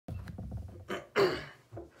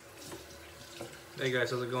Hey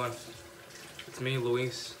guys, how's it going? It's me,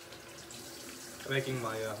 Luis. I'm making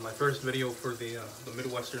my first video for the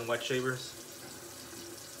Midwestern wet shavers.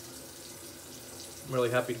 I'm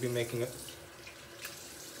really happy to be making it.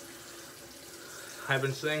 I've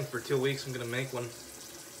been saying for 2 weeks I'm gonna make one,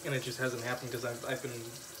 and it just hasn't happened because I've been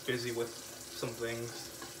busy with some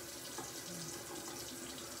things.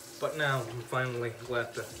 But now I'm finally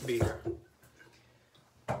glad to be here.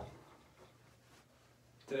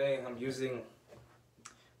 Today I'm using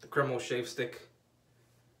the Kreml shave stick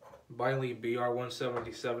Biley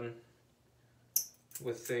BR177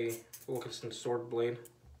 with a Wilkinson sword blade.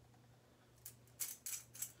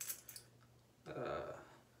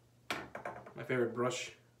 My favorite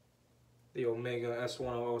brush, the Omega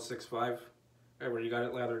S10065. I already got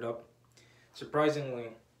it lathered up. Surprisingly,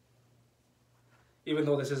 even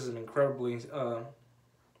though this is an incredibly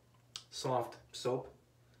soft soap,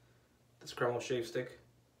 this Kreml shave stick.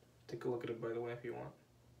 Take a look at it, by the way, if you want.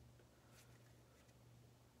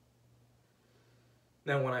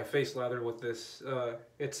 Now, when I face lather with this,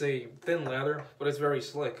 it's a thin lather, but it's very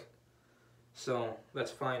slick, so that's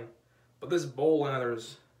fine. But this bowl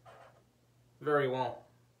lathers very well.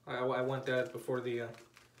 I went at it before the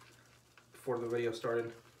video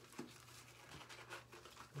started.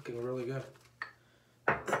 Looking really good.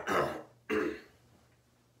 And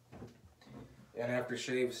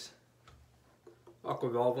aftershaves,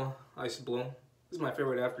 Aquavelva Ice Blue. This is my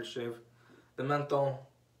favorite aftershave. The menthol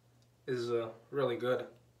is really good.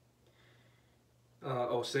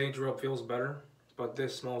 Osage rub feels better, but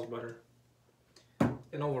this smells better.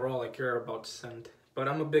 And overall, I care about scent, but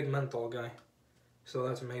I'm a big menthol guy, so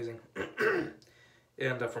that's amazing.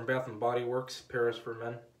 And from Bath and Body Works, Paris for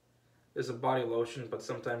Men, is a body lotion, but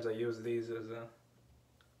sometimes I use these as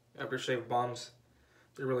aftershave balms.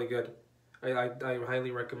 They're really good. I highly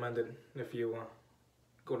recommend it if you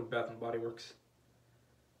go to Bath and Body Works.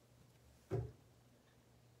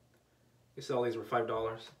 You sell these for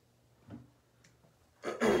 $5.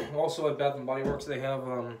 Also at Bath and Body Works they have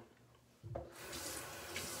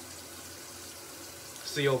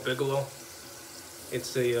CO Bigelow.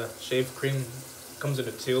 It's a shave cream. Comes in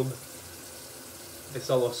a tube. They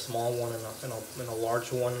sell a small one and a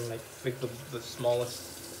large one. I think the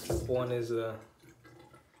smallest one is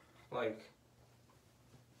like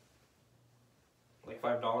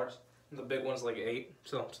 $5. And the big one's like $8.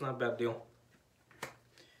 So it's not a bad deal.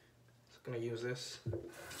 Gonna use this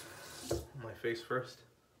on my face first,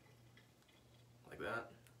 like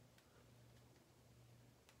that.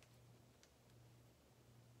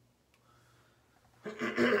 A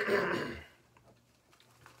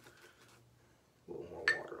little more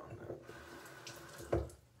water on that.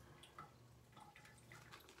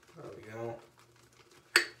 There we go.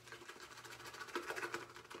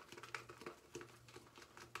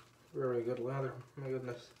 Very good lather, my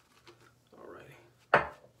goodness.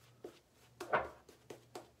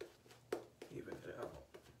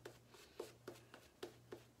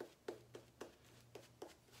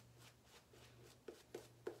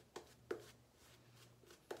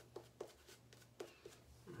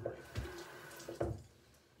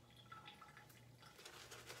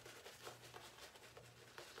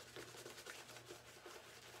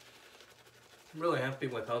 I'm really happy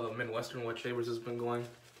with how the Midwestern Wet Shavers has been going.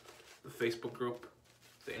 The Facebook group,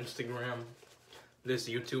 the Instagram, this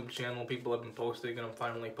YouTube channel people have been posting, and I'm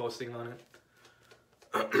finally posting on it.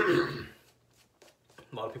 A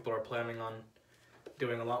lot of people are planning on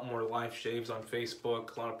doing a lot more live shaves on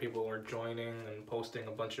Facebook. A lot of people are joining and posting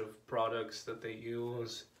a bunch of products that they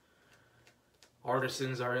use.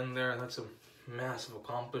 Artisans are in there. That's a massive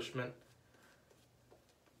accomplishment.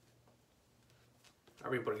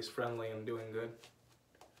 Everybody's friendly and doing good.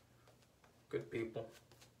 Good people.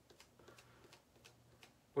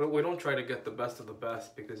 We don't try to get the best of the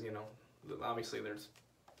best because, you know, obviously there's,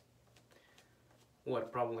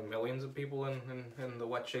 what, probably millions of people in the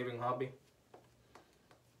wet shaving hobby.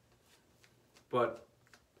 But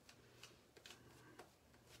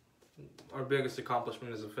our biggest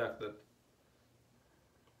accomplishment is the fact that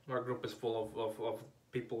our group is full of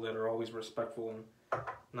people that are always respectful and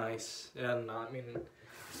nice. And I mean,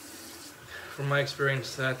 from my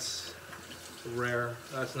experience, that's rare.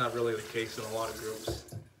 That's not really the case in a lot of groups.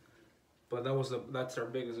 But that's our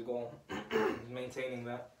biggest goal, maintaining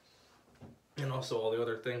that, and also all the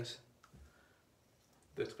other things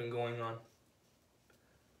that's been going on.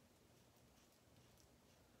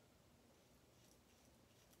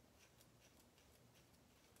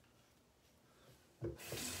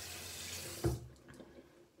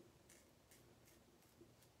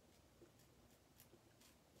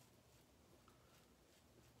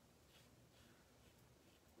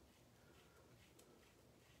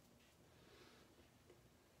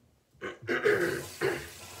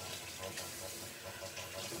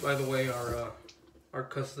 By the way, our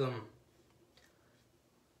custom.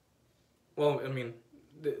 Well, I mean,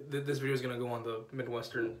 this video is gonna go on the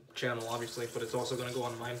Midwestern channel, obviously, but it's also gonna go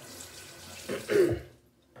on mine.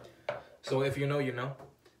 So if you know, you know.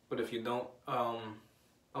 But if you don't, I'm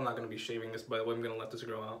not gonna be shaving this. By the way, I'm gonna let this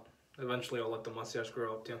grow out. Eventually, I'll let the mustache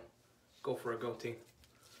grow out too. Go for a goatee.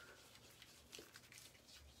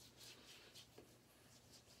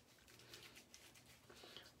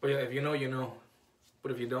 But yeah, if you know, you know.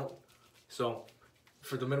 But if you don't, so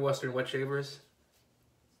for the Midwestern wet shavers,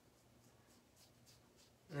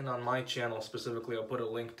 and on my channel specifically, I'll put a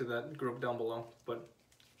link to that group down below. But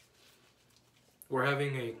we're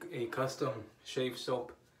having a custom shave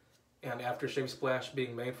soap and aftershave splash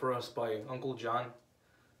being made for us by Uncle John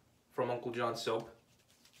from Uncle John Soap.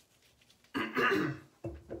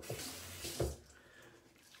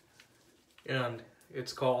 And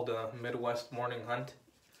it's called Midwest Morning Hunt.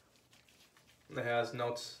 It has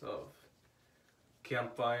notes of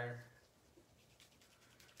campfire,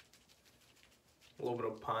 a little bit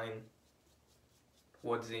of pine,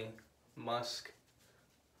 woodsy, musk.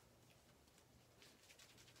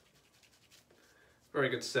 Very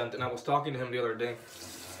good scent. And I was talking to him the other day,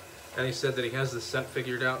 and he said that he has the scent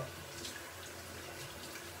figured out.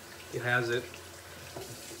 He has it.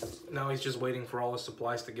 Now he's just waiting for all the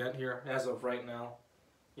supplies to get here. As of right now,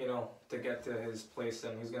 you know, to get to his place,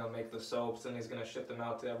 and he's gonna make the soaps, and he's gonna ship them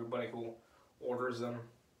out to everybody who orders them.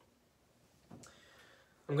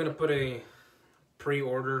 I'm gonna put a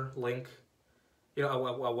pre-order link, you know,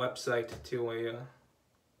 a website to where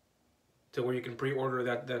you can pre-order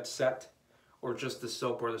that set, or just the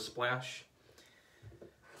soap or the splash,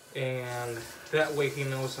 and that way he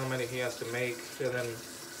knows how many he has to make, and then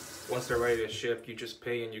once they're ready to ship, you just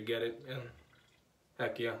pay and you get it, and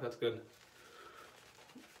heck yeah, that's good.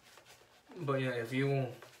 But yeah, if you,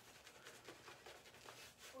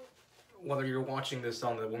 whether you're watching this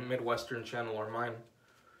on the Midwestern channel or mine,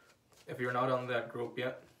 if you're not on that group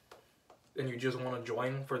yet, and you just want to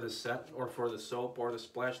join for the set or for the soap or the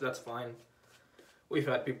splash, that's fine. We've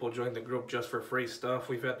had people join the group just for free stuff.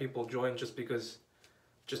 We've had people join just because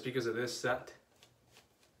of this set.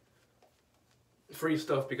 Free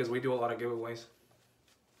stuff because we do a lot of giveaways.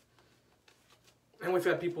 And we've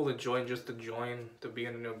had people that join just to join, to be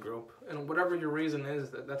in a new group. And whatever your reason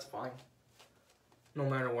is, that's fine. No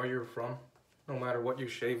matter where you're from, no matter what you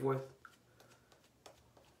shave with,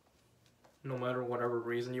 no matter whatever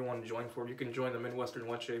reason you want to join for, you can join the Midwestern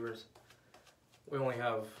Wet Shavers. We only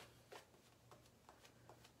have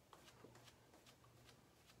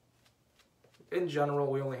in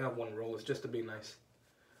general, we only have one rule. It's just to be nice.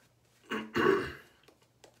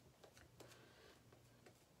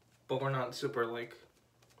 But we're not super, like,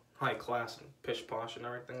 high class and pish posh and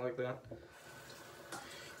everything like that.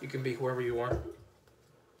 You can be whoever you are.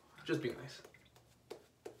 Just be nice.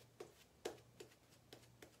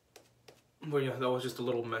 But yeah, that was just a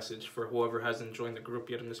little message for whoever hasn't joined the group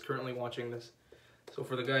yet and is currently watching this. So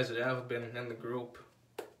for the guys that have been in the group,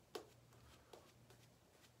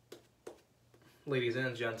 ladies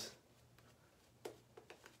and gents,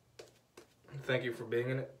 thank you for being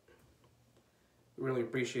in it. Really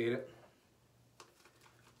appreciate it.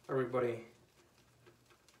 Everybody,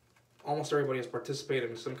 almost everybody has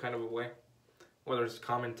participated in some kind of a way, whether it's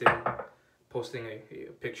commenting, posting a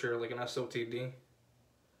picture like an SOTD,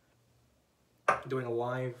 doing a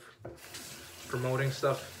live, promoting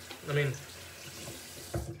stuff. I mean,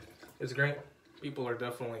 it's great. People are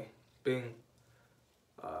definitely being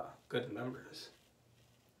good members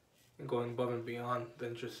and going above and beyond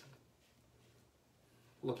than just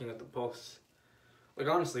looking at the posts. Like,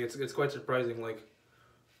 honestly, it's quite surprising. Like,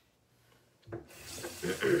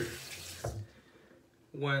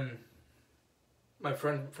 when my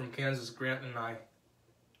friend from Kansas, Grant, and I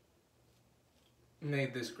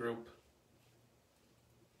made this group,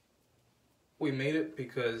 we made it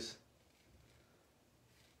because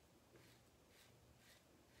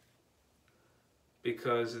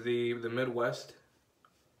the Midwest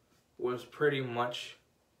was pretty much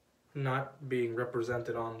not being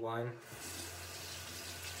represented online,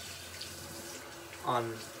 on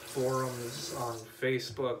forums, on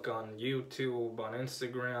Facebook, on YouTube, on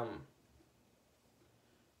Instagram.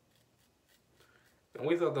 And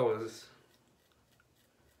we thought that was,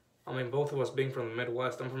 I mean, both of us being from the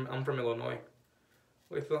Midwest, I'm from Illinois,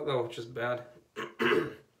 we thought that was just bad.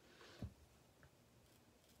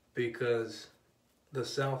 Because the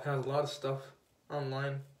South has a lot of stuff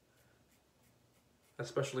online,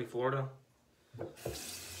 especially Florida.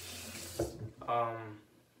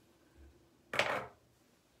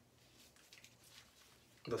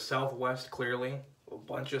 the Southwest, clearly. A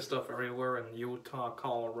bunch of stuff everywhere in Utah,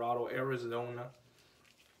 Colorado, Arizona.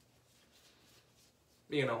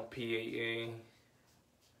 You know, PAA,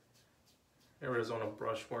 Arizona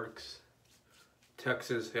Brushworks.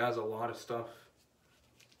 Texas has a lot of stuff.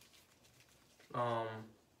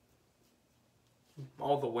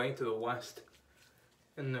 All the way to the west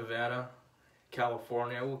in Nevada,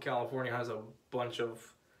 California. Well, California has a bunch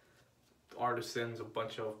of artisans, a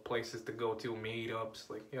bunch of places to go to, meetups,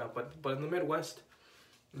 like, yeah, but in the Midwest,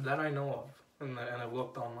 that I know of, and I've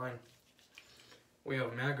looked online, we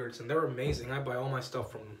have Maggarts, and they're amazing. I buy all my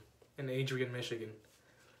stuff from in Adrian, Michigan.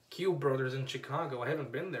 Cube Brothers in Chicago. I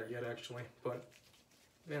haven't been there yet, actually, but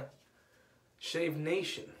yeah. Shave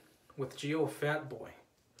Nation with Geo Fatboy.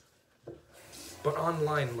 But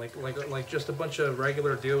online, like just a bunch of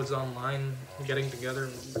regular dudes online getting together,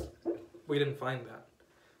 and we didn't find that.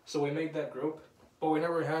 So we made that group, but we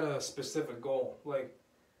never had a specific goal. Like,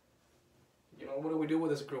 you know, what do we do with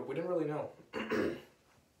this group? We didn't really know.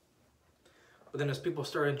 But then as people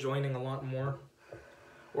started joining a lot more,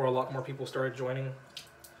 or a lot more people started joining,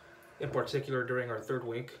 in particular during our third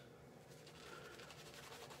week,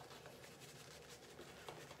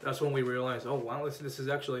 that's when we realized, oh wow, this is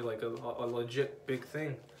actually like a legit big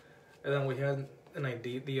thing. And then we had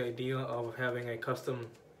the idea of having a custom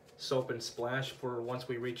soap and splash for once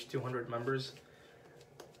we reached 200 members.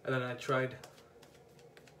 And then I tried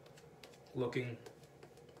looking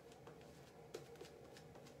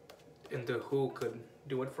into who could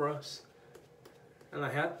do it for us. And I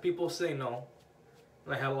had people say no.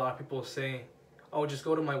 And I had a lot of people say, oh, just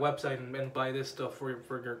go to my website and buy this stuff for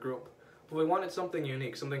your group. But we wanted something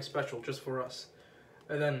unique, something special just for us.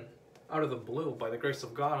 And then, out of the blue, by the grace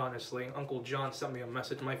of God, honestly, Uncle John sent me a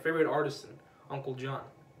message. My favorite artisan, Uncle John.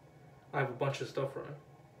 I have a bunch of stuff from him.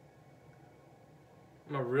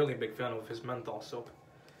 I'm a really big fan of his menthol soap.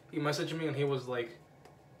 He messaged me and he was like,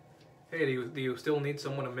 hey, do you still need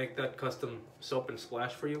someone to make that custom soap and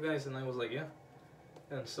splash for you guys? And I was like, yeah.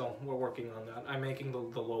 And so, we're working on that. I'm making the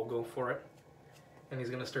logo for it. And he's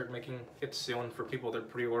going to start making it soon for people that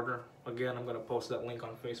pre-order. Again, I'm going to post that link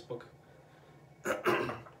on Facebook.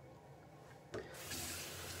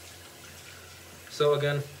 So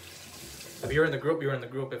again, if you're in the group, you're in the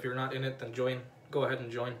group. If you're not in it, then join. Go ahead and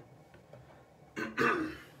join.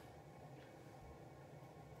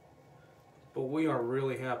 But we are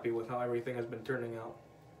really happy with how everything has been turning out.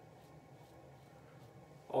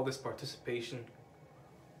 All this participation.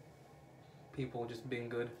 People just being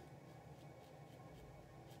good.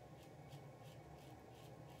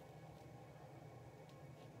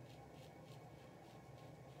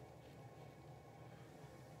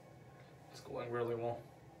 Going really well.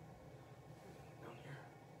 Down here.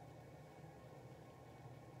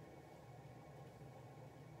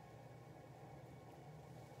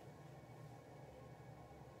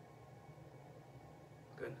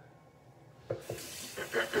 Good.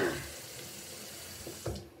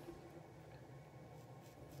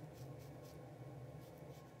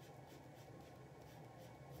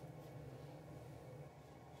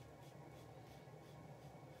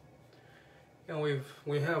 Yeah,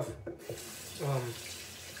 we have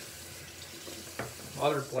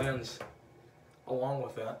other plans along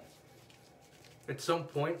with that. At some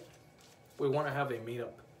point, we want to have a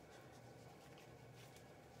meetup.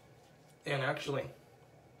 And actually,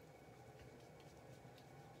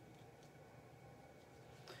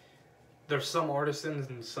 there's some artisans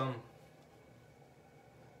and some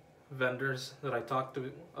vendors that I talked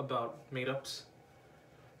to about meetups.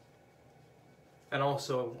 And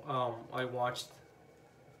also, I watched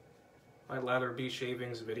Lather B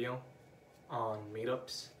Shaving's video on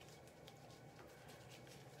meetups.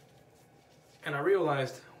 And I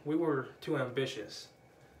realized we were too ambitious.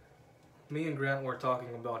 Me and Grant were talking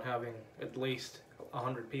about having at least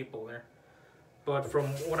 100 people there. But from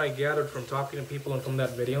what I gathered from talking to people and from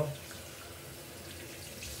that video,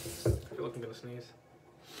 I feel like I'm gonna sneeze.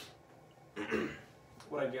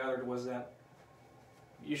 What I gathered was that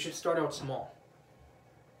you should start out small.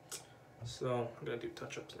 So I'm gonna do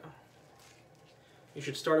touch-ups now. You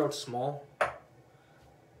should start out small,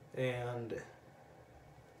 and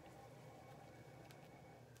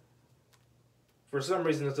for some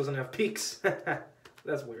reason this doesn't have peaks.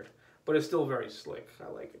 That's weird, but it's still very slick. I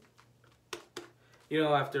like it. You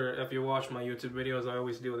know, if you watch my YouTube videos, I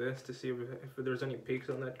always do this to see if there's any peaks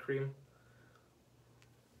on that cream.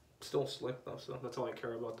 It's still slick though, so that's all I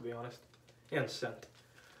care about, to be honest. And scent.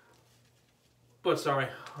 But sorry,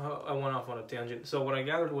 I went off on a tangent. So what I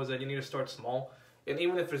gathered was that you need to start small. And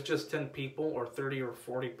even if it's just 10 people or 30 or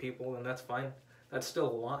 40 people, then that's fine. That's still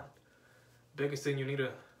a lot. Biggest thing you need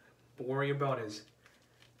to worry about is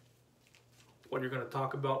what you're going to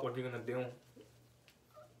talk about, what you're going to do.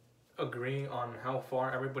 Agree on how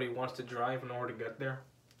far everybody wants to drive in order to get there,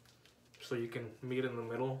 so you can meet in the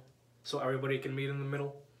middle, so everybody can meet in the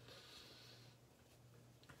middle.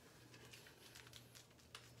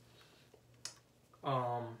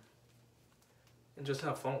 And just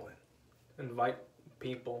have fun with it. Invite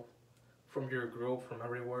people from your group, from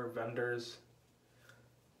everywhere, vendors.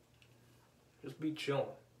 Just be chill.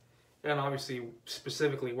 And obviously,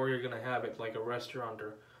 specifically where you're gonna have it, like a restaurant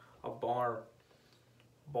or a bar,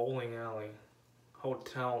 bowling alley,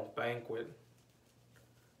 hotel, banquet.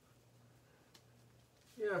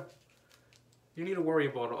 Yeah, you need to worry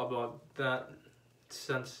about that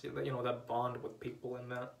sense, you know, that bond with people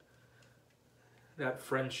and that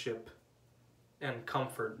friendship and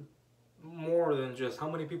comfort, more than just how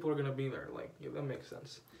many people are gonna be there. Like, yeah, that makes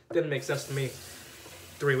sense. Didn't make sense to me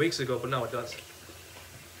 3 weeks ago, but now it does.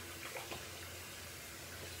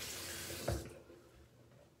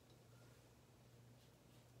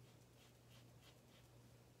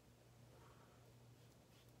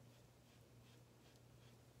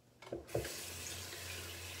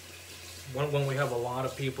 When we have a lot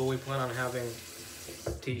of people, we plan on having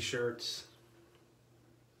t-shirts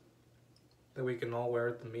that we can all wear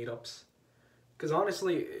at the meetups. Because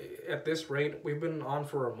honestly, at this rate, we've been on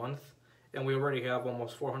for a month and we already have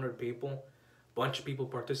almost 400 people, bunch of people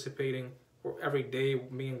participating. Every day,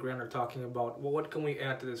 me and Grant are talking about, well, what can we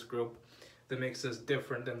add to this group that makes us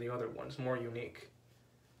different than the other ones, more unique?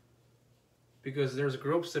 Because there's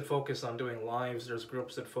groups that focus on doing lives, there's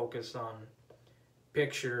groups that focus on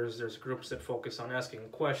pictures, there's groups that focus on asking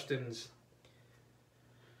questions.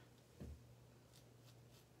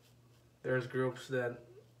 There's groups that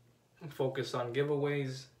focus on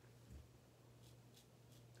giveaways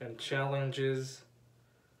and challenges,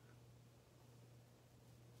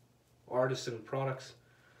 artisan products.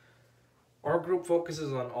 Our group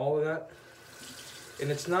focuses on all of that, and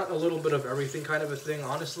it's not a little bit of everything kind of a thing.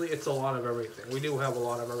 Honestly, it's a lot of everything. We do have a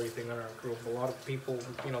lot of everything in our group. A lot of people,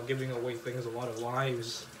 you know, giving away things, a lot of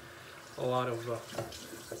lives, a lot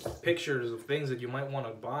of pictures of things that you might want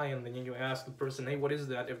to buy, and then you ask the person, hey, what is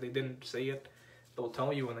that? If they didn't say it, they'll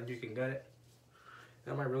tell you, and then you can get it.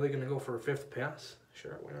 Am I really going to go for a 5th pass?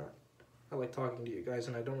 Sure, why not? I like talking to you guys,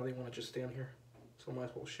 and I don't really want to just stand here, so I might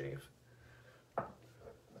as well shave.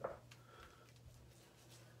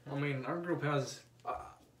 I mean, our group has...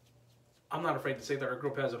 I'm not afraid to say that our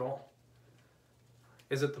group has it all.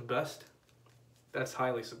 Is it the best? That's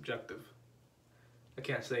highly subjective. I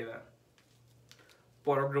can't say that.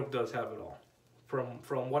 But our group does have it all.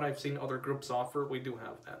 From what I've seen other groups offer, we do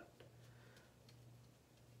have that.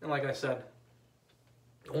 And like I said,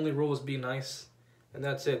 the only rule is be nice, and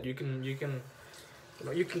that's it. You can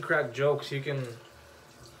crack jokes. You can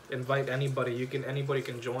invite anybody. Anybody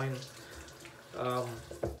can join.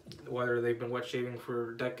 Whether they've been wet shaving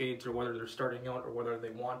for decades, or whether they're starting out, or whether they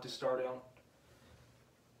want to start out.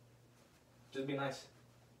 Just be nice.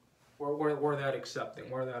 We're that accepting.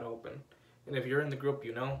 We're that open. And if you're in the group,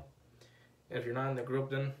 you know. And if you're not in the group,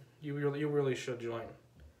 then you really should join.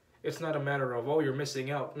 It's not a matter of, oh, you're missing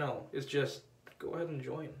out. No, it's just go ahead and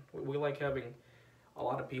join. We like having a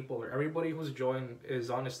lot of people there. Everybody who's joined is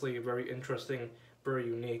honestly a very interesting, very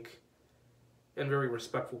unique, and very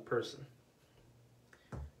respectful person.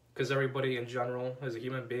 Because everybody in general, as a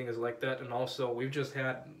human being, is like that. And also, we've just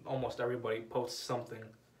had almost everybody post something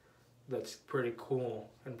that's pretty cool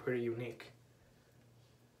and pretty unique.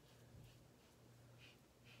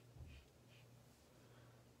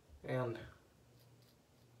 And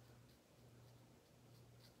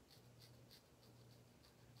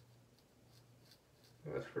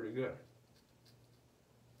that's pretty good.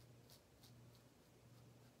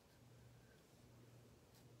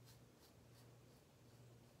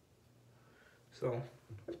 So,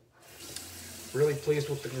 really pleased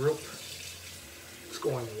with the group. It's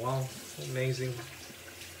going well, amazing.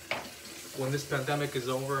 When this pandemic is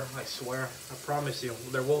over, I swear, I promise you,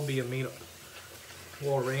 there will be a meetup.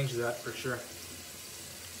 We'll arrange that for sure.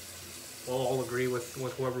 We'll all agree with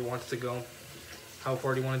whoever wants to go. How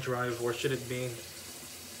far do you want to drive? Where should it be?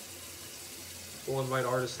 We'll invite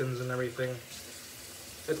artisans and everything.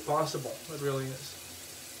 It's possible. It really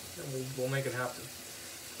is. And we'll make it happen.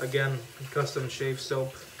 Again, custom shave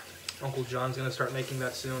soap. Uncle John's going to start making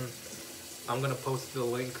that soon. I'm going to post the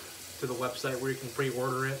link to the website where you can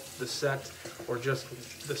pre-order it, the set, or just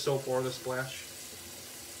the soap or the splash.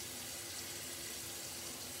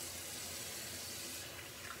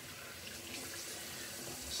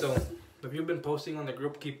 So, if you've been posting on the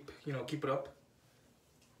group, keep it up.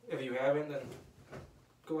 If you haven't, then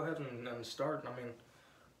go ahead and start. I mean,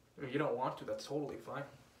 if you don't want to, that's totally fine.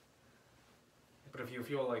 But if you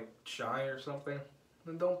feel like shy or something,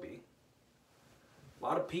 then don't be. A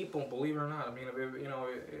lot of people, believe it or not, I mean,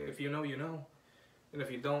 if you know, you know. And if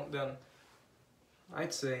you don't, then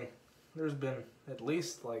I'd say there's been at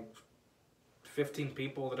least like 15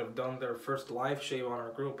 people that have done their first live shave on our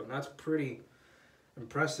group, and that's pretty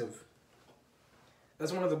impressive.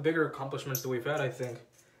 That's one of the bigger accomplishments that we've had, I think.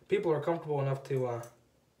 People are comfortable enough to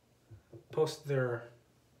post their...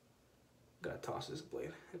 Gotta toss this blade.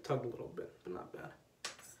 It tugged a little bit, but not bad.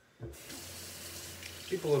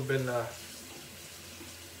 People have been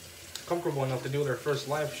comfortable enough to do their first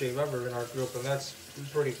live shave ever in our group, and that's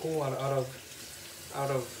pretty cool. Out of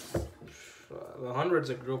the hundreds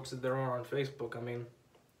of groups that there are on Facebook, I mean,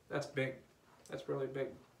 that's big. That's really big.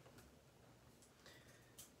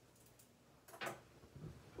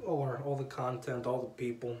 All the content, all the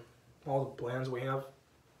people, all the plans we have.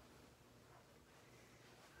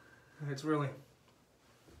 It's really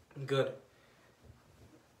good.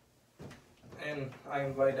 And I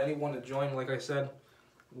invite anyone to join. Like I said,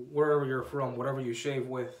 wherever you're from, whatever you shave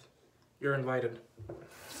with, you're invited.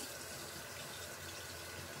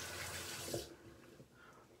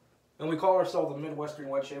 And we call ourselves the Midwestern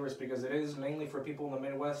Wet Shavers because it is mainly for people in the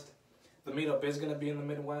Midwest. The meetup is going to be in the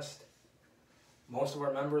Midwest. Most of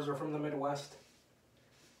our members are from the Midwest.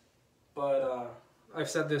 But I've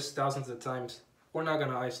said this thousands of times. We're not going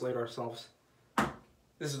to isolate ourselves.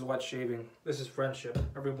 This is wet shaving. This is friendship.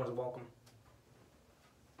 Everyone's welcome.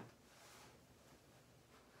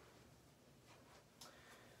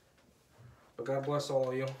 But God bless all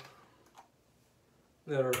of you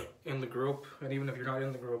that are in the group. And even if you're not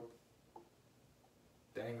in the group,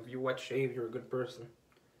 dang, if you wet shave, you're a good person.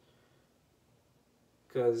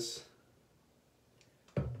 Because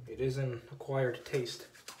it is an acquired taste.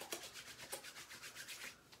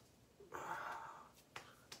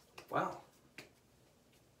 Wow.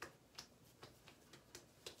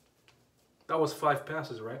 That was 5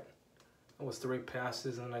 passes, right? That was 3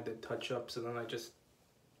 passes, and then I did touch-ups, and then I just...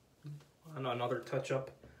 another touch-up.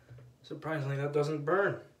 Surprisingly, that doesn't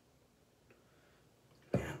burn.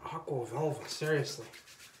 Man, Aqua Velva, seriously.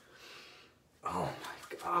 Oh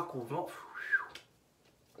my God, Aqua Velva.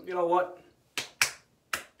 You know what?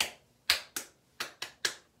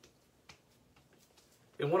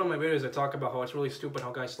 In one of my videos, I talk about how it's really stupid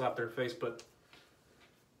how guys slap their face, but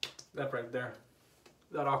that right there,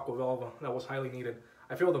 that Aqua Velva, that was highly needed.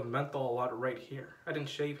 I feel the menthol a lot right here. I didn't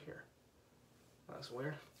shave here. That's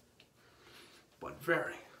weird. But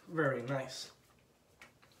very, very nice.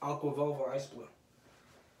 Aqua Velva Ice Blue.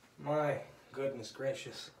 My goodness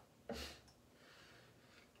gracious.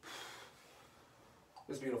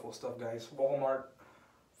 This beautiful stuff, guys. Walmart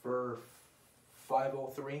for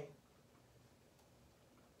 $5.03.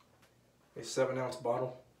 A 7-ounce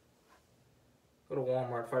bottle. Go to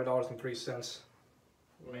Walmart, $5.03.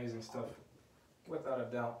 Amazing stuff. Without a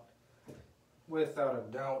doubt. Without a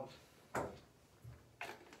doubt.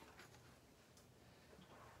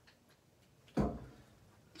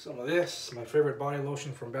 Some of this, my favorite body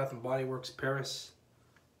lotion from Bath & Body Works, Paris.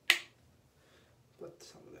 Put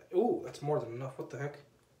some of that. Ooh, that's more than enough. What the heck?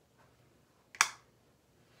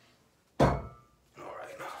 Alright.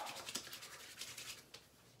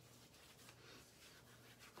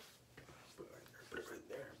 Put it right there, put it right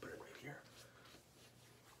there, put it right here.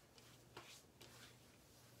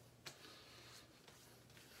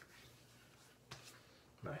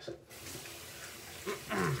 Nice.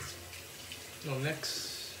 No nicks.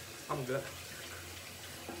 I'm good.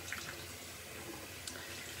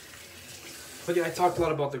 But yeah, I talked a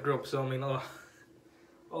lot about the group, so I mean, a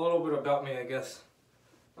little bit about me, I guess,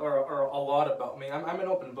 or a lot about me. I'm an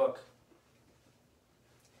open book.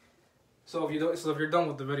 So if you're done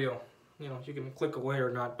with the video, you know, you can click away or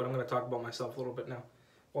not. But I'm going to talk about myself a little bit now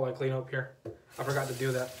while I clean up here. I forgot to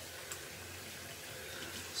do that.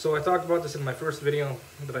 So I talked about this in my first video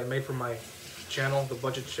that I made for my channel, The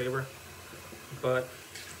Budget Shaver, but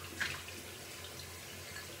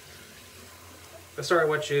I started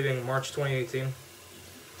wet shaving March 2018.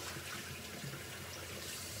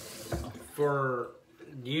 For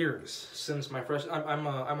years, since my I'm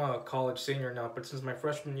a college senior now, but since my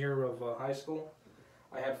freshman year of high school,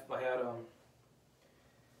 I had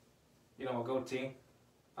you know, a goatee.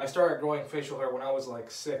 I started growing facial hair when I was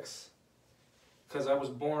like 6, because I was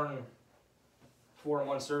born 4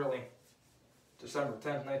 months early, December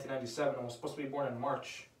 10th, 1997. I was supposed to be born in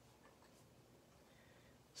March.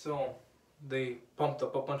 So they pumped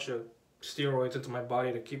up a bunch of steroids into my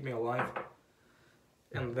body to keep me alive,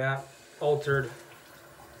 and that altered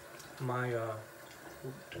my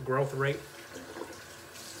growth rate,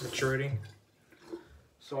 maturity.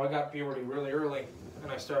 So I got puberty really early,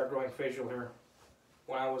 and I started growing facial hair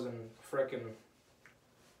when I was in frickin'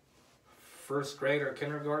 first grade or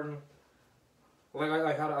kindergarten.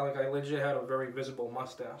 Like I legit had a very visible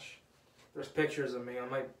mustache. There's pictures of me. I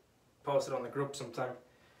might post it on the group sometime.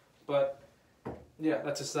 But yeah,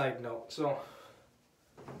 that's a side note. So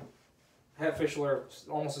I had facial hair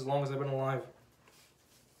almost as long as I've been alive.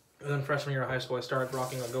 And then freshman year of high school, I started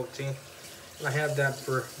rocking a goatee, and I had that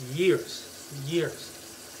for years,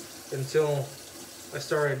 until I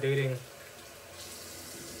started dating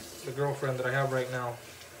the girlfriend that I have right now,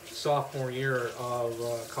 sophomore year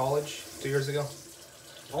of college, 2 years ago,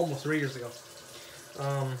 almost 3 years ago.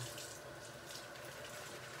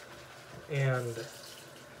 And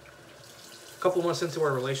a couple months into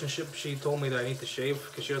our relationship, she told me that I need to shave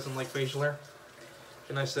because she doesn't like facial hair.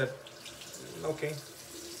 And I said, okay.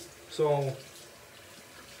 So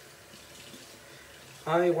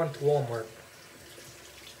I went to Walmart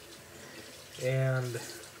and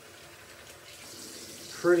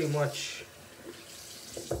pretty much,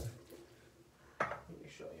 let me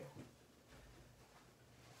show you.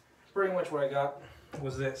 Pretty much what I got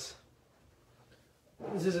was this.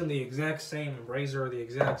 This isn't the exact same razor or the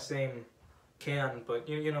exact same can, but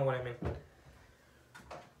you know what I mean.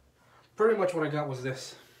 Pretty much what I got was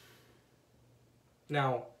this.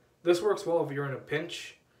 Now, this works well if you're in a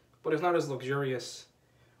pinch, but it's not as luxurious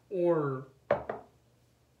or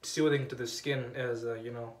soothing to the skin as,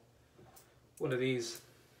 you know, one of these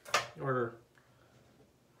or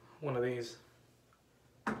one of these.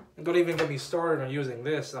 And don't even get me started on using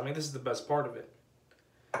this. I mean, this is the best part of it.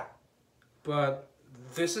 But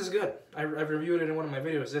this is good. I've reviewed it in one of my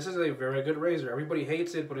videos. This is a very good razor. Everybody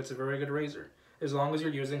hates it, but it's a very good razor. As long as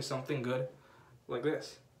you're using something good like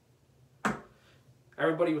this.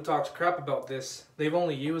 Everybody who talks crap about this, they've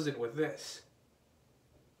only used it with this.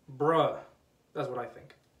 Bruh. That's what I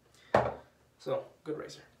think. So, good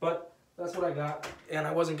razor. But that's what I got. And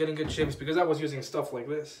I wasn't getting good shaves because I was using stuff like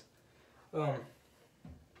this. And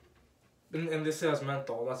this has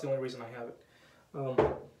menthol. That's the only reason I have it.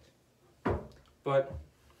 But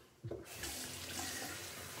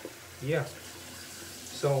yeah,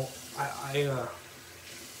 so I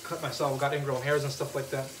cut myself, got ingrown hairs and stuff like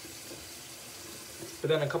that. But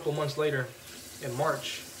then a couple of months later, in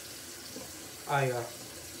March, I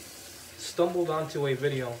stumbled onto a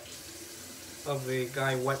video of a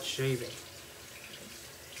guy wet shaving.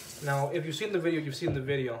 Now, if you've seen the video, you've seen the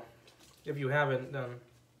video. If you haven't, then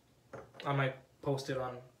I might post it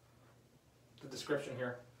on the description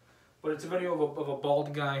here. But it's a video of a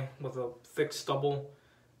bald guy with a thick stubble.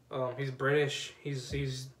 He's British.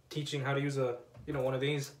 He's teaching how to use a, you know, one of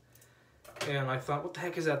these. And I thought, what the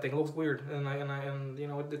heck is that thing? It looks weird. And you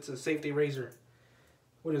know, it's a safety razor.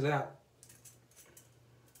 What is that?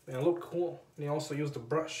 And it looked cool. And he also used a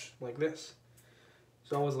brush like this.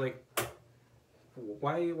 So I was like,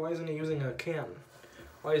 why isn't he using a can?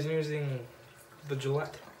 Why isn't he using the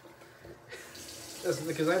Gillette? That's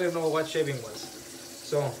because I didn't know what wet shaving was.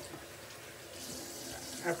 So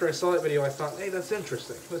after I saw that video, I thought, hey, that's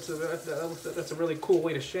interesting. That's a really cool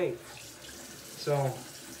way to shave. So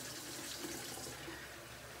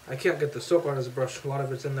I can't get the soap out of this brush. A lot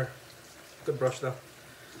of it's in there. Good brush though.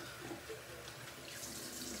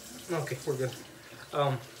 Okay, we're good.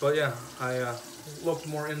 But yeah, I looked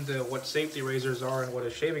more into what safety razors are and what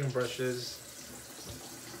a shaving brush is.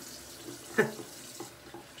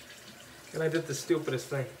 And I did the stupidest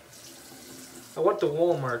thing. I went to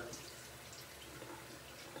Walmart.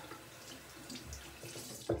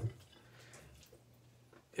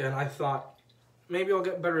 And I thought, maybe I'll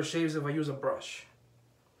get better shaves if I use a brush.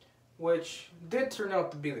 Which did turn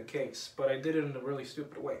out to be the case, but I did it in a really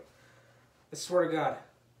stupid way. I swear to God.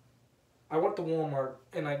 I went to Walmart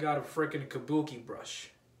and I got a freaking kabuki brush.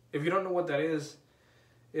 If you don't know what that is,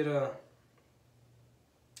 it's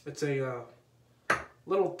a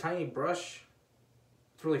little tiny brush.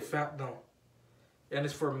 It's really fat though. And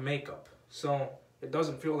it's for makeup. So it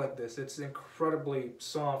doesn't feel like this. It's incredibly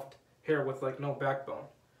soft hair with like no backbone.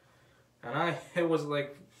 And it was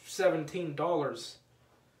like $17.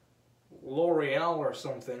 L'Oreal or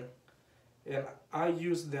something. And I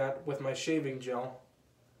used that with my shaving gel.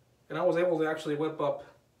 And I was able to actually whip up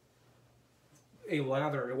a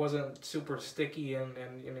lather. It wasn't super sticky and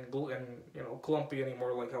you know, clumpy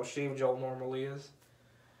anymore like how shave gel normally is.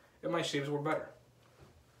 And my shaves were better.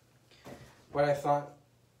 But I thought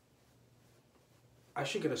I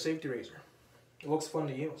should get a safety razor. It looks fun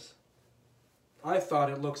to use. I thought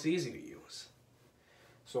it looks easy to use.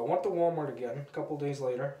 So I went to Walmart again a couple days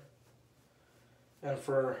later. And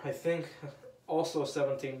for, I think, also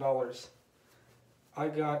 $17, I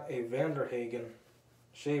got a Vanderhagen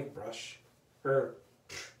shave brush. Or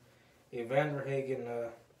a Van der Hagen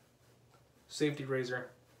safety razor.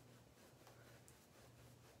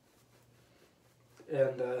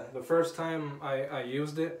 And the first time I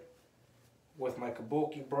used it with my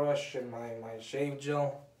kabuki brush and my shave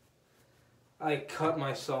gel, I cut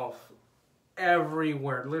myself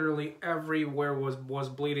everywhere. Literally everywhere was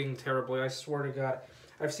bleeding terribly. I swear to God.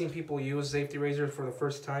 I've seen people use safety razors for the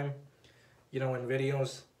first time, you know, in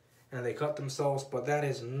videos, and they cut themselves, but that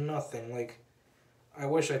is nothing. Like, I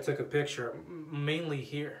wish I took a picture. Mainly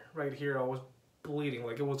here, right here, I was bleeding.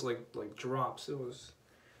 Like, it was like drops. It was,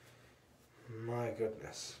 my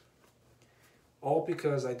goodness. All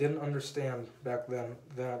because I didn't understand back then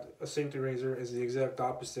that a safety razor is the exact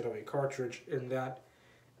opposite of a cartridge, in that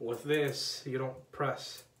with this, you don't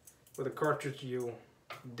press. With a cartridge, you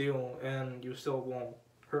do, and you still won't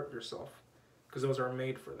hurt yourself, because those are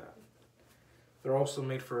made for that. They're also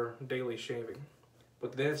made for daily shaving.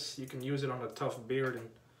 But this, you can use it on a tough beard, and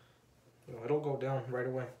you know, it'll go down right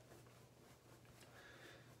away.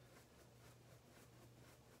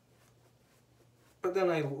 But then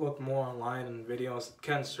I looked more online in videos.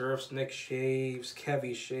 Ken Surfs, Nick Shaves,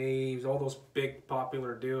 Kevy Shaves, all those big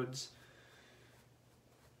popular dudes.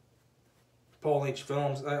 Paul H.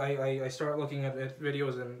 Films. I start looking at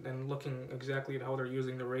videos and looking exactly at how they're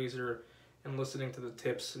using the razor and listening to the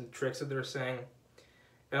tips and tricks that they're saying.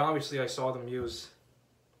 And obviously I saw them use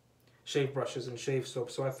shave brushes and shave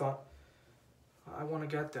soap, so I thought, I want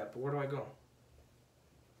to get that, but where do I go?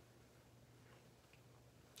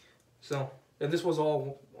 So, and this was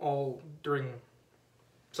all during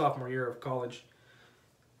sophomore year of college.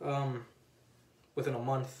 Within a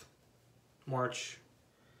month, March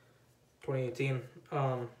 2018,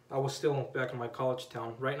 I was still back in my college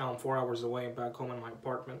town. Right now I'm 4 hours away, back home in my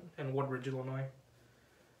apartment in Woodridge, Illinois.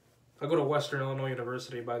 I go to Western Illinois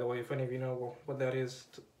University, by the way, if any of you know what that is.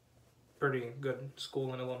 It's a pretty good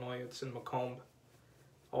school in Illinois. It's in Macomb,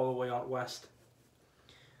 all the way out west.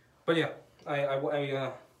 But yeah,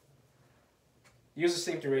 I used a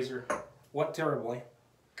safety razor, went terribly,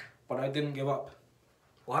 but I didn't give up.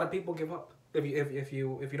 A lot of people give up. If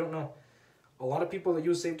you don't know, a lot of people that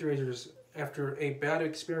use safety razors after a bad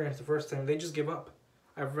experience the first time, they just give up.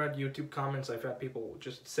 I've read YouTube comments. I've had people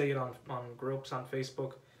just say it on groups on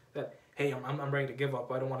Facebook that, hey, I'm ready to give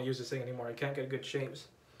up. I don't want to use this thing anymore. I can't get good shaves.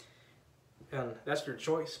 And that's your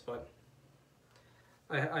choice, but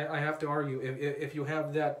I have to argue, if you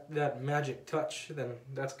have that magic touch, then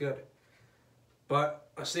that's good. But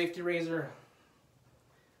a safety razor,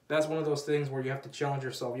 that's one of those things where you have to challenge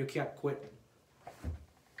yourself. You can't quit.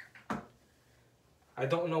 I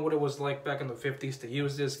don't know what it was like back in the 50s to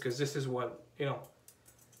use this, because this is what, you know,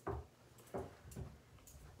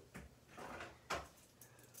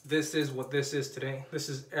 this is what this is today. This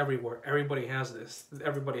is everywhere. Everybody has this.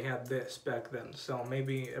 Everybody had this back then. So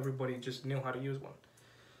maybe everybody just knew how to use one.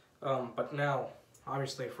 But now,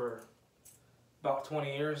 obviously for about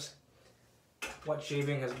 20 years, wet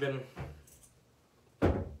shaving has been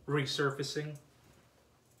resurfacing.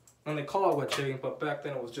 And they call it wet shaving, but back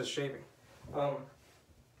then it was just shaving.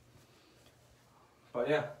 But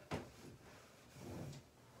yeah, I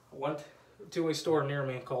went to a store near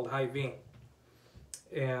me called Hy-Vee,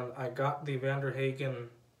 and I got the Van der Hagen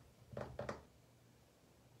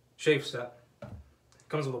shave set. It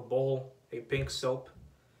comes with a bowl, a pink soap,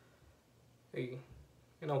 an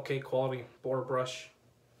okay quality boar brush.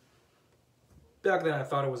 Back then I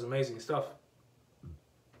thought it was amazing stuff.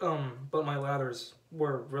 But my lathers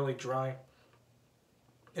were really dry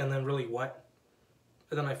and then really wet.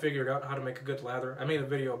 And then I figured out how to make a good lather. I made a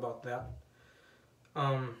video about that.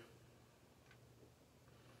 And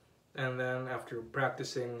then after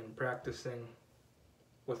practicing and practicing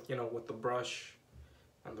with, you know, with the brush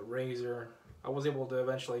and the razor, I was able to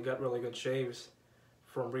eventually get really good shaves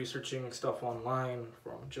from researching stuff online,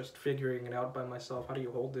 from just figuring it out by myself. How do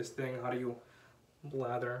you hold this thing? How do you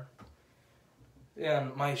lather?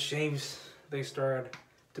 And my shaves, they started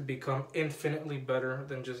to become infinitely better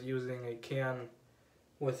than just using a can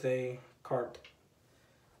with a cart.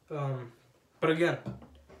 But again,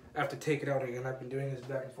 I have to take it out again. I've been doing this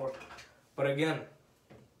back and forth. But again,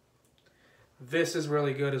 this is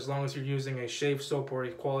really good as long as you're using a shave soap or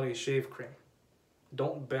a quality shave cream.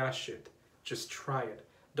 Don't bash it. Just try it.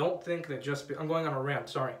 Don't think that I'm going on a rant,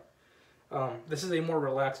 sorry. This is a more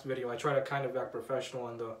relaxed video. I try to kind of act professional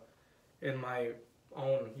in my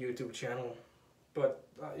own YouTube channel. But,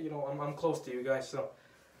 you know, I'm close to you guys, so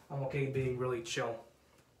I'm okay being really chill.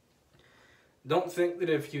 Don't think that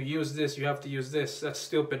if you use this, you have to use this. That's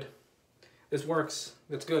stupid. This works.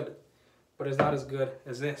 It's good. But it's not as good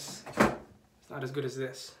as this. It's not as good as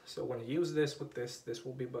this. So when you use this with this, this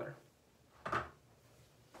will be better.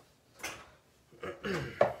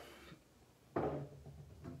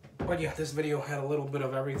 But yeah, this video had a little bit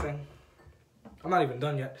of everything. I'm not even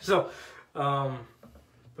done yet. So,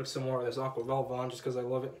 put some more of this aqua velva on just because I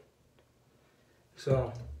love it.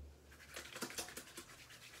 So,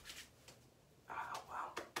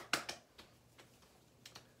 wow.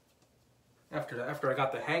 After I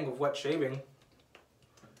got the hang of wet shaving,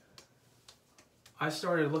 I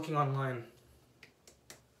started looking online.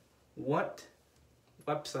 What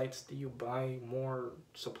websites do you buy more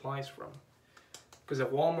supplies from? Because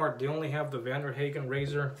at Walmart, they only have the Vanderhagen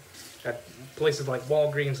razor. At places like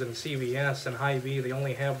Walgreens and CVS and Hy-Vee, they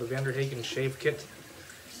only have the Vanderhagen shave kit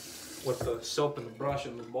with the soap and the brush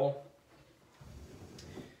and the bowl.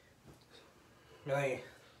 And I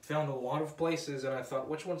found a lot of places and I thought,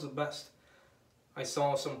 which one's the best? I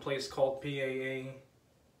saw some place called PAA,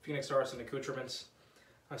 Phoenix Arts and Accoutrements.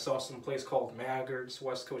 I saw some place called Maggard's,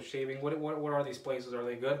 West Coast Shaving. What are these places? Are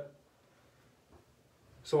they good?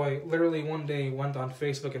 So I literally one day went on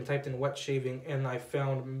Facebook and typed in wet shaving, and I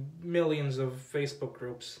found millions of Facebook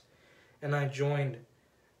groups, and I joined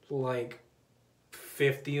like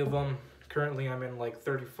 50 of them. Currently I'm in like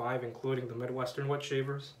 35, including the Midwestern wet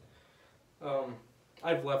shavers.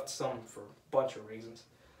 I've left some for a bunch of reasons,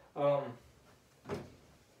 but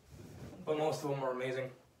most of them are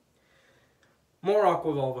amazing. More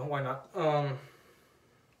aqua velva, why not?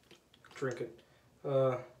 Drink it.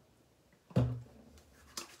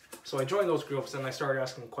 So I joined those groups and I started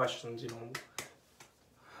asking questions, you know,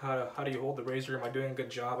 how do you hold the razor? Am I doing a good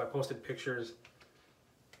job? I posted pictures.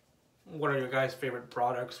 What are your guys' favorite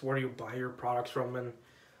products? Where do you buy your products from? And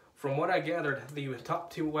from what I gathered, the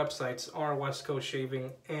top two websites are West Coast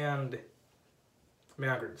Shaving and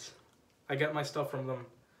Maggard's. I get my stuff from them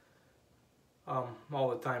all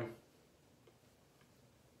the time.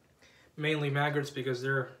 Mainly Maggard's because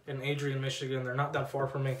they're in Adrian, Michigan. They're not that far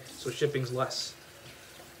from me, so shipping's less.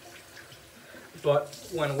 But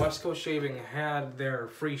when West Coast Shaving had their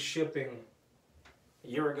free shipping a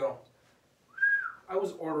year ago, I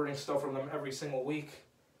was ordering stuff from them every single week.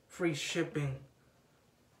 Free shipping.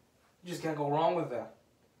 You just can't go wrong with that.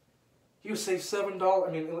 You save $7.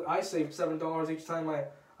 I mean, I saved $7 each time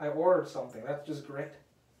I ordered something. That's just great.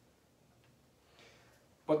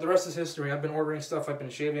 But the rest is history. I've been ordering stuff, I've been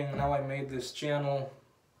shaving, and now I made this channel,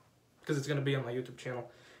 because it's going to be on my YouTube channel.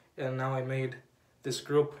 And now I made this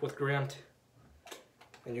group with Grant.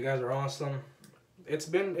 And you guys are awesome. It's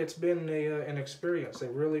been an experience, a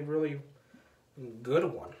really, really good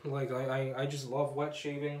one. Like, I just love wet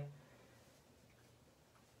shaving.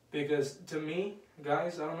 Because to me,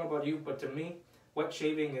 guys, I don't know about you, but to me, wet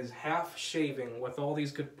shaving is half shaving with all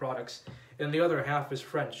these good products, and the other half is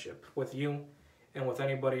friendship with you and with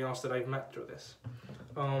anybody else that I've met through this.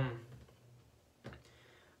 But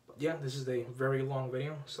yeah, this is a very long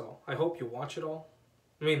video, so I hope you watch it all.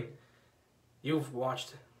 I mean, you've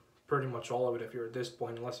watched pretty much all of it if you're at this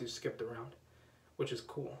point, unless you skipped around, which is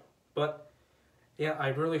cool. But yeah, I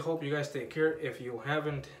really hope you guys take care. If you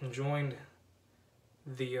haven't joined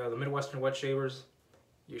the Midwestern Wet Shavers,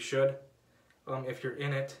 you should. If you're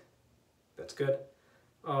in it, that's good.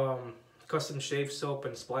 Custom shave soap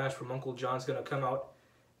and splash from Uncle John's gonna come out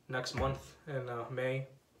next month in May.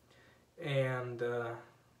 And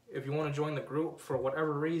if you want to join the group for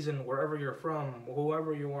whatever reason, wherever you're from,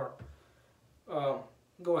 whoever you are,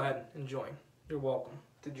 go ahead and join. You're welcome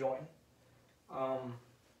to join. But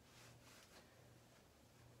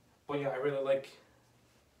yeah, I really like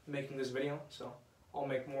making this video, so I'll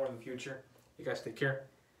make more in the future. You guys take care.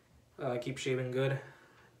 Keep shaving good.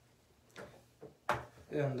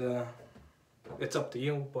 And it's up to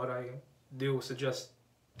you, but I do suggest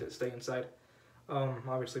to stay inside.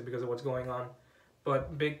 Obviously because of what's going on.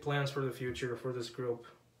 But big plans for the future for this group.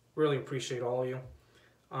 Really appreciate all of you.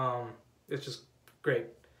 It's just great.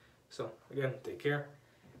 So again, take care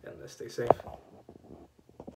and stay safe.